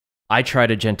I tried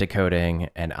Agentic coding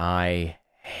and I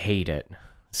hate it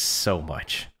so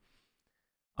much.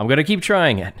 I'm going to keep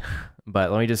trying it, but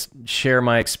let me just share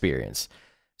my experience.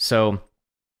 So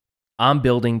I'm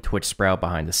building Twitch Sprout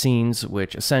behind the scenes,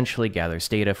 which essentially gathers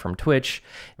data from Twitch,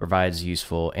 provides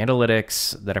useful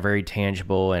analytics that are very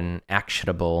tangible and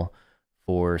actionable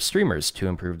for streamers to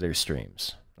improve their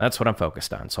streams. That's what I'm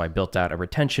focused on. So I built out a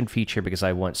retention feature because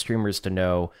I want streamers to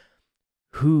know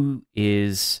who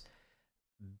is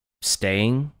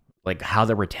staying, like how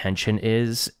the retention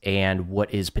is, and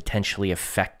what is potentially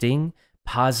affecting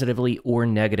positively or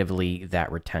negatively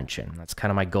that retention. That's kind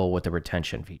of my goal with the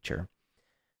retention feature.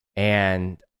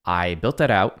 And I built that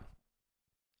out.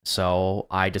 So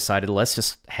I decided, let's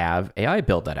just have AI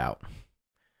build that out.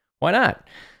 Why not?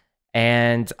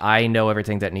 And I know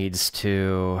everything that needs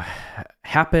to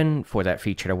happen for that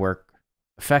feature to work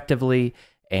effectively.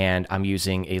 And I'm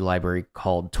using a library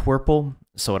called Twerple.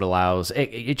 So it allows,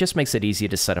 it just makes it easy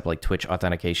to set up like Twitch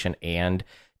authentication and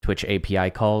Twitch API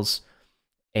calls.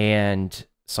 And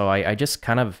so I just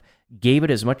kind of gave it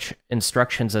as much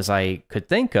instructions as I could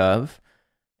think of.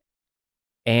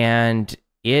 And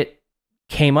it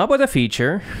came up with a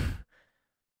feature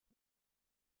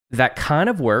that kind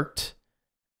of worked,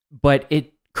 but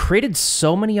it created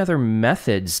so many other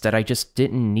methods that I just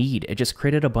didn't need. It just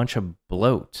created a bunch of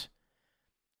bloat.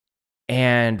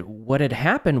 And what had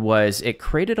happened was it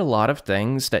created a lot of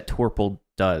things that Twerple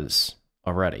does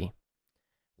already,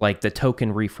 like the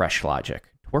token refresh logic.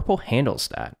 Twerple handles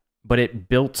that, but it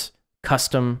built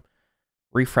custom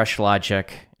refresh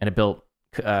logic and it built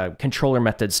controller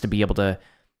methods to be able to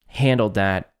handle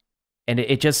that. And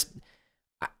it just,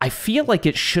 I feel like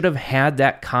it should have had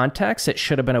that context. It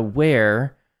should have been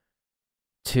aware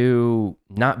to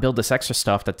not build this extra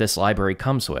stuff that this library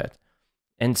comes with.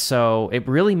 And so it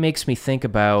really makes me think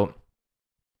about,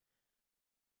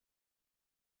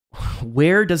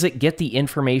 where does it get the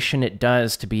information it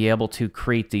does to be able to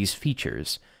create these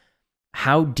features?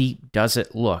 How deep does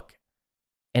it look?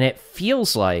 And it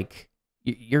feels like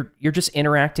you're just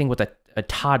interacting with a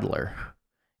toddler.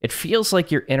 It feels like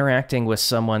you're interacting with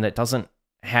someone that doesn't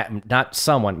have, not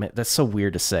someone, that's so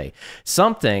weird to say,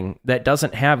 something that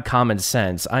doesn't have common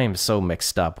sense. I am so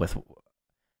mixed up with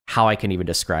how I can even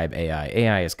describe AI.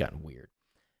 AI has gotten weird.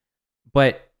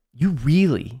 But you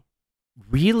really,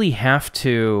 really have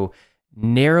to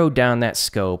narrow down that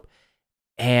scope,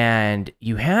 and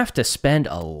you have to spend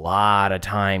a lot of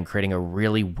time creating a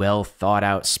really well thought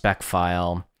out spec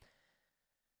file.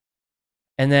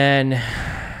 And then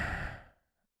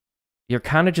you're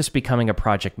kind of just becoming a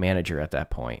project manager at that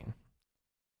point.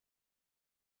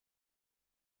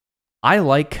 I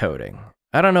like coding.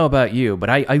 I don't know about you, but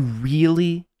I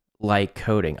really like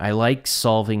coding. I like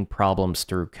solving problems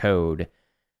through code.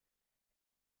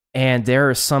 And there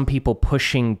are some people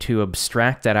pushing to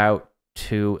abstract that out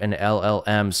to an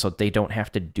LLM so they don't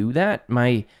have to do that.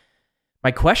 My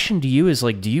question to you is,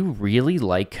 like, do you really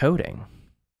like coding?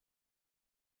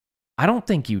 I don't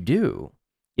think you do.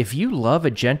 If you love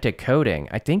agentic coding,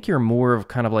 I think you're more of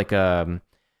kind of like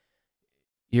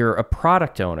you're a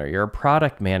product owner, you're a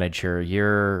product manager,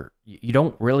 you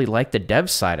don't really like the dev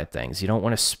side of things. You don't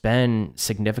want to spend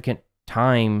significant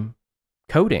time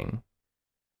coding.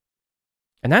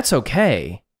 And that's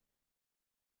okay.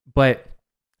 But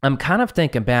I'm kind of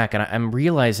thinking back and I'm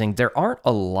realizing there aren't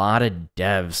a lot of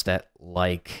devs that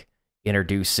like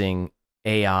introducing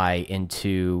AI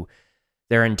into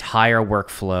their entire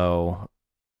workflow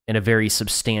in a very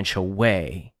substantial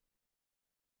way.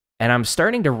 And I'm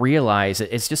starting to realize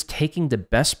that it's just taking the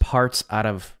best parts out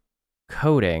of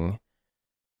coding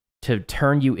to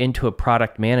turn you into a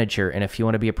product manager. And if you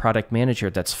want to be a product manager,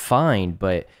 that's fine.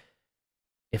 But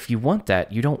if you want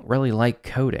that, you don't really like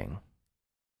coding.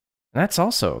 And that's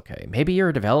also okay. Maybe you're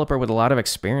a developer with a lot of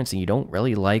experience and you don't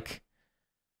really like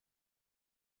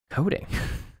coding.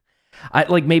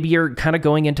 Like maybe you're kind of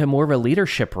going into more of a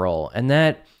leadership role. And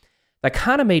that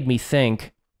kind of made me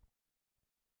think,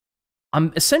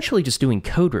 I'm essentially just doing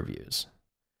code reviews.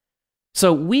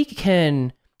 So we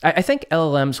can, I think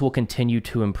LLMs will continue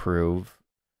to improve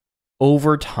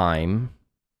over time,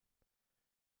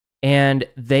 and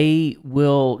they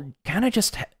will kind of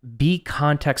just be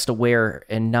context aware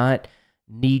and not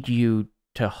need you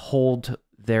to hold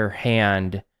their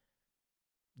hand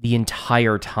the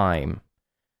entire time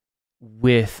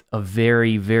with a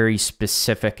very, very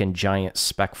specific and giant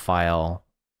spec file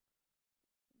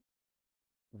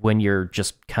when you're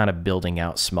just kind of building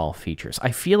out small features.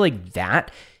 I feel like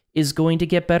that is going to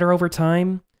get better over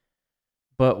time,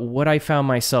 but what I found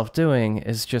myself doing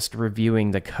is just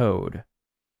reviewing the code.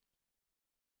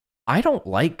 I don't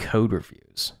like code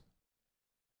reviews.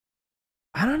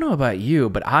 I don't know about you,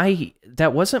 but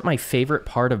that wasn't my favorite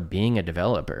part of being a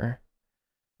developer.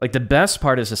 Like the best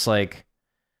part is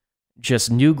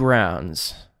just new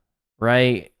grounds,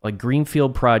 right? Like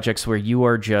greenfield projects where you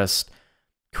are just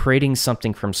creating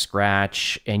something from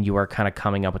scratch and you are kind of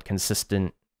coming up with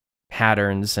consistent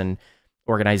patterns and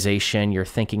organization. You're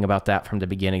thinking about that from the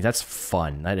beginning. That's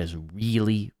fun. That is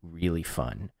really, really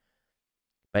fun.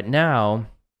 But now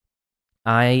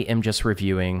I am just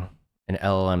reviewing an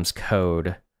LLM's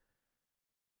code.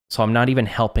 So I'm not even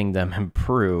helping them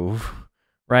improve,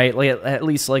 right? Like at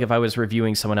least like if I was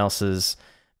reviewing someone else's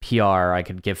PR, I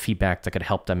could give feedback that could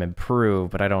help them improve,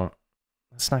 but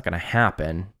it's not going to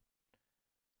happen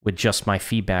with just my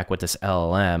feedback with this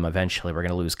LLM. Eventually we're going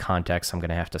to lose context. I'm going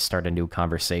to have to start a new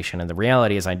conversation. And the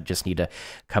reality is I just need to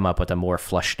come up with a more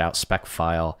fleshed out spec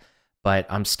file, but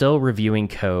I'm still reviewing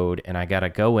code and I got to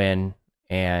go in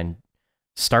and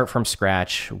start from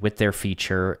scratch with their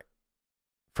feature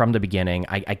from the beginning.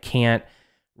 I can't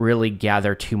really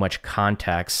gather too much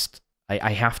context.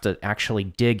 I have to actually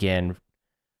dig in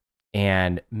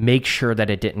and make sure that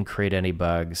it didn't create any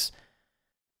bugs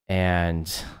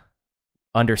and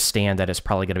understand that it's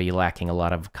probably going to be lacking a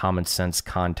lot of common sense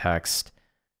context.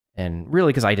 And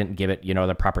really, because I didn't give it,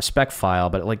 the proper spec file,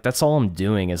 but like that's all I'm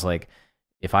doing is like,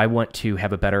 if I want to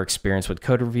have a better experience with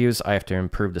code reviews, I have to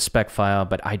improve the spec file,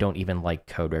 but I don't even like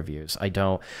code reviews. I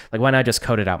don't, like, why not just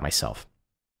code it out myself?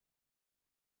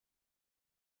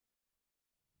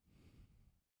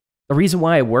 The reason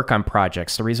why I work on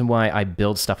projects, the reason why I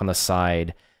build stuff on the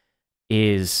side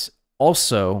is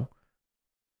also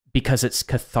because it's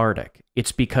cathartic.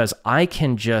 It's because I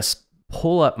can just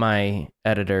pull up my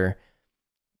editor,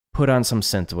 put on some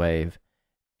synthwave,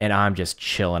 and I'm just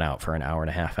chilling out for an hour and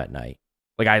a half at night.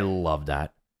 Like, I love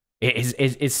that.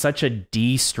 It's such a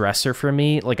de-stressor for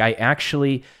me. Like, I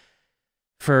actually,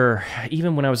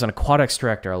 even when I was an Aquatics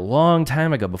director a long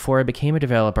time ago, before I became a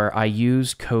developer, I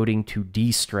used coding to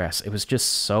de-stress. It was just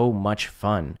so much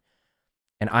fun.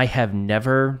 And I have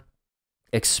never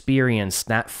experienced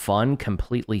that fun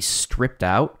completely stripped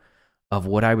out of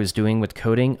what I was doing with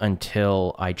coding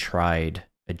until I tried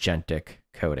agentic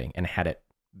coding and had it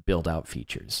build out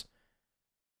features.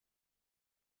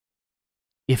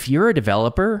 If you're a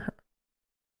developer,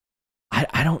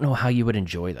 I don't know how you would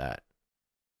enjoy that.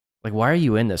 Like, why are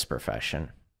you in this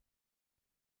profession?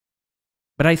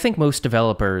 But I think most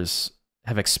developers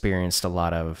have experienced a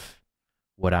lot of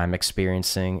what I'm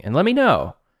experiencing. And let me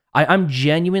know. I'm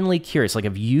genuinely curious. Like,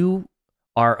 if you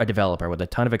are a developer with a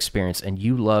ton of experience and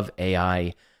you love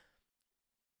AI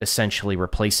essentially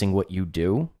replacing what you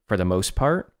do for the most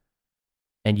part,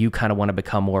 and you kind of want to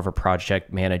become more of a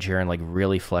project manager and like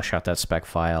really flesh out that spec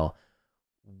file,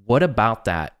 what about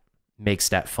that makes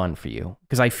that fun for you?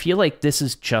 Because I feel like this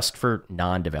is just for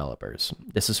non-developers.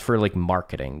 This is for like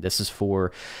marketing. This is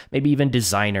for maybe even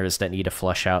designers that need to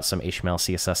flesh out some HTML,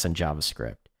 CSS, and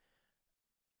JavaScript.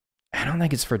 I don't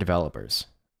think it's for developers.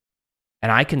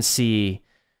 And I can see,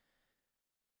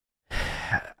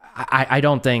 I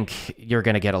don't think you're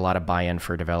going to get a lot of buy-in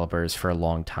for developers for a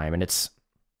long time. And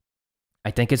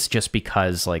I think it's just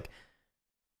because like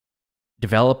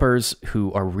developers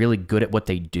who are really good at what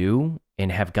they do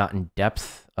and have gotten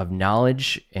depth of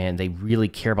knowledge and they really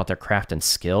care about their craft and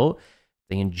skill,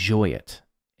 they enjoy it.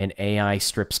 And AI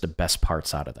strips the best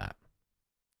parts out of that.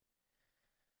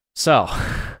 So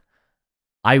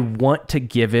I want to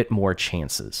give it more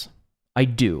chances. I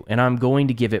do, and I'm going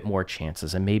to give it more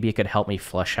chances, and maybe it could help me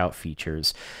flesh out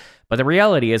features. But the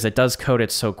reality is it does code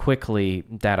it so quickly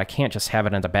that I can't just have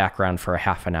it in the background for a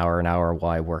half an hour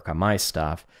while I work on my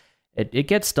stuff. It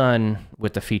gets done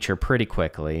with the feature pretty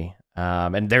quickly,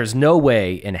 and there's no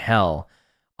way in hell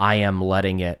I am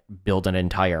letting it build an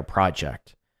entire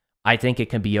project. I think it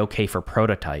can be okay for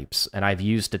prototypes, and I've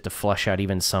used it to flesh out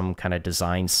even some kind of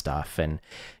design stuff and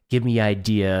give me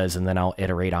ideas, and then I'll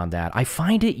iterate on that. I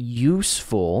find it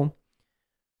useful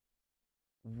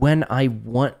when I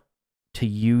want to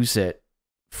use it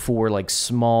for like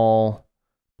small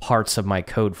parts of my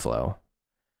code flow.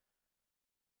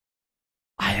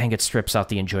 I think it strips out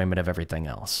the enjoyment of everything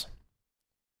else.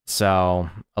 So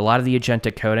a lot of the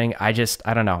agentic coding, I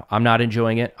don't know. I'm not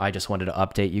enjoying it. I just wanted to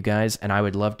update you guys, and I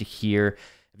would love to hear,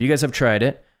 if you guys have tried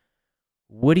it,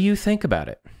 what do you think about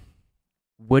it?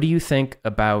 What do you think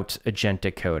about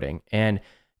agentic coding? And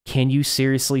can you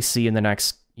seriously see in the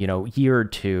next, year or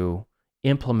two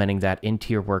implementing that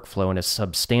into your workflow in a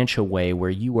substantial way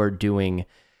where you are doing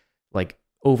like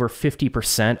over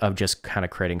 50% of just kind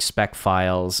of creating spec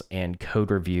files and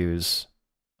code reviews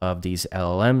of these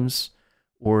LLMs?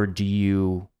 Or do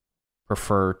you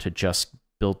prefer to just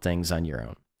build things on your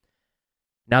own?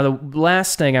 Now, the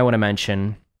last thing I want to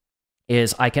mention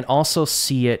is I can also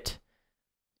see it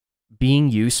being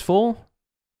useful,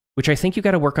 which I think you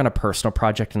got to work on a personal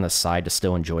project on the side to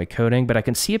still enjoy coding, but I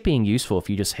can see it being useful if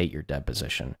you just hate your dev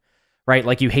position, right?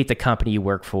 Like you hate the company you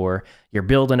work for, you're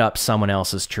building up someone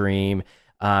else's dream,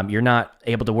 you're not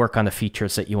able to work on the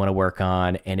features that you want to work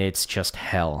on, and it's just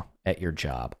hell at your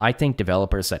job. I think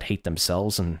developers that hate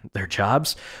themselves and their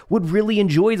jobs would really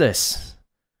enjoy this.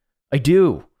 I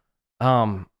do.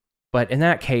 But in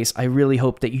that case, I really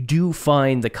hope that you do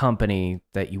find the company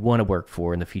that you want to work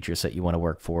for and the features that you want to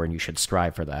work for, and you should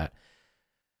strive for that.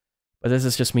 But this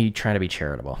is just me trying to be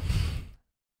charitable.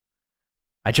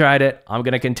 I tried it. I'm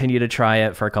going to continue to try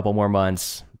it for a couple more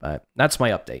months, but that's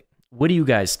my update. What do you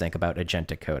guys think about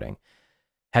agentic coding?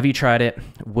 Have you tried it?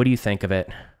 What do you think of it?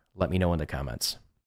 Let me know in the comments.